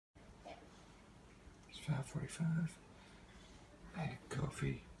5:45. Bag of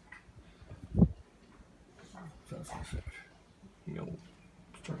coffee. 5:45. Meal.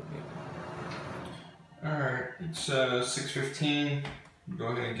 Start a meal. Alright, it's 6:15. Go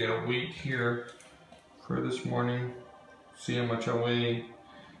ahead and get a weight here for this morning. See how much I weigh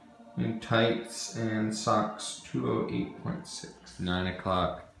in tights and socks. 208.6. 9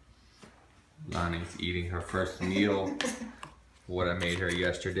 o'clock. Lonnie's eating her first meal. What I made her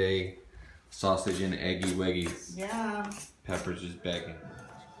yesterday. Sausage and eggy weggies. Yeah. Pepper's is begging.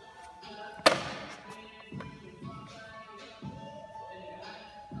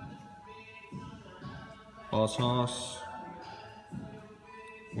 All sauce.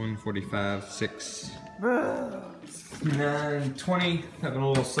 145, 6. 9:20. Having a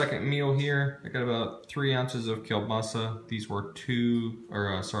little second meal here. I got about 3 ounces of kielbasa. These were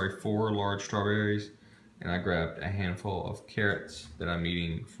 4 large strawberries. And I grabbed a handful of carrots that I'm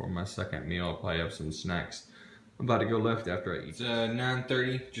eating for my second meal. I'll probably have some snacks. I'm about to go lift after I eat. It's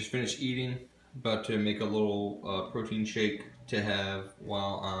 9:30. Just finished eating. About to make a little protein shake to have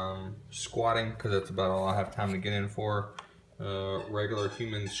while I'm squatting, because that's about all I have time to get in for. Regular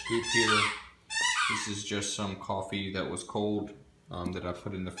human scoop here. This is just some coffee that was cold that I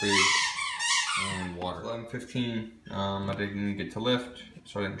put in the fridge, and water. 11:15. I didn't get to lift,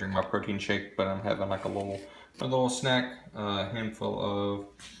 so I didn't drink my protein shake, but I'm having like a little snack. A handful of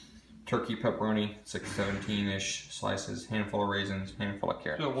turkey pepperoni. It's like 17-ish slices. Handful of raisins. Handful of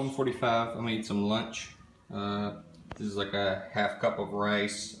carrots. So at 1:45, I'm gonna eat some lunch. This is like a half cup of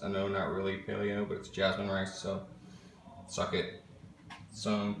rice. I know, not really paleo, but it's jasmine rice, so suck it.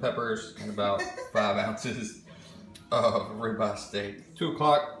 Some peppers and about 5 ounces of ribeye steak. 2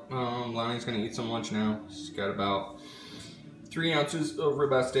 o'clock. Lonnie's gonna eat some lunch now. She's got about 3 ounces of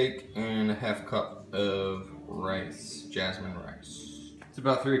ribeye steak and a half cup of rice, jasmine rice. It's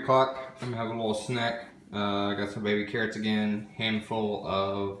about 3 o'clock. I'm gonna have a little snack. I got some baby carrots again, handful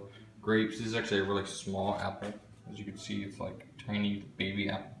of grapes. This is actually a really small apple. As you can see, it's like a tiny baby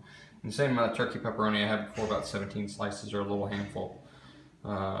apple. And the same amount of turkey pepperoni I had before, about 17 slices or a little handful.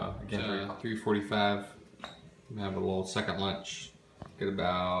 Again, 3:45. Have a little second lunch. Get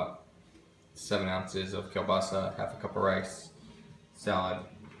about 7 ounces of kielbasa, half a cup of rice, salad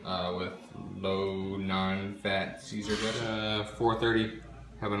with low non-fat Caesar bread. 4:30.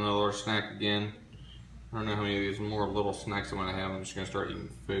 Have another snack again. I don't know how many of these more little snacks I'm gonna have. I'm just gonna start eating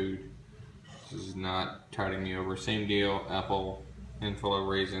food. This is not tiding me over. Same deal. Apple, handful of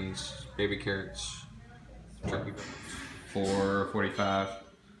raisins, baby carrots, turkey. 4:45.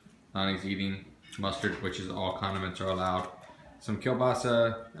 Lonnie's eating mustard, which is all condiments are allowed. Some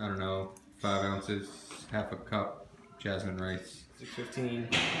kielbasa, I don't know, 5 ounces, half a cup, jasmine rice. 6:15.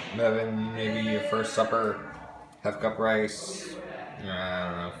 I'm having maybe your first supper, half cup rice, I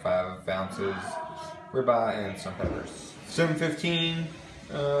don't know, 5 ounces ribeye and some peppers. 7:15.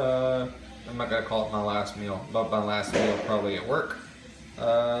 I'm not gonna call it my last meal, but my last meal probably at work.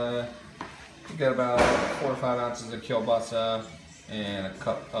 We got about 4 or 5 ounces of kielbasa and a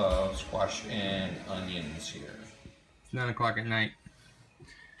cup of squash and onions here. It's 9 o'clock at night.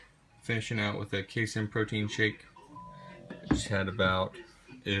 Finishing out with a casein protein shake. Just had about,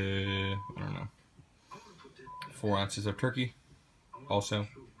 I don't know, 4 ounces of turkey also,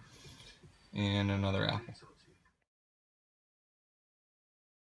 and another apple.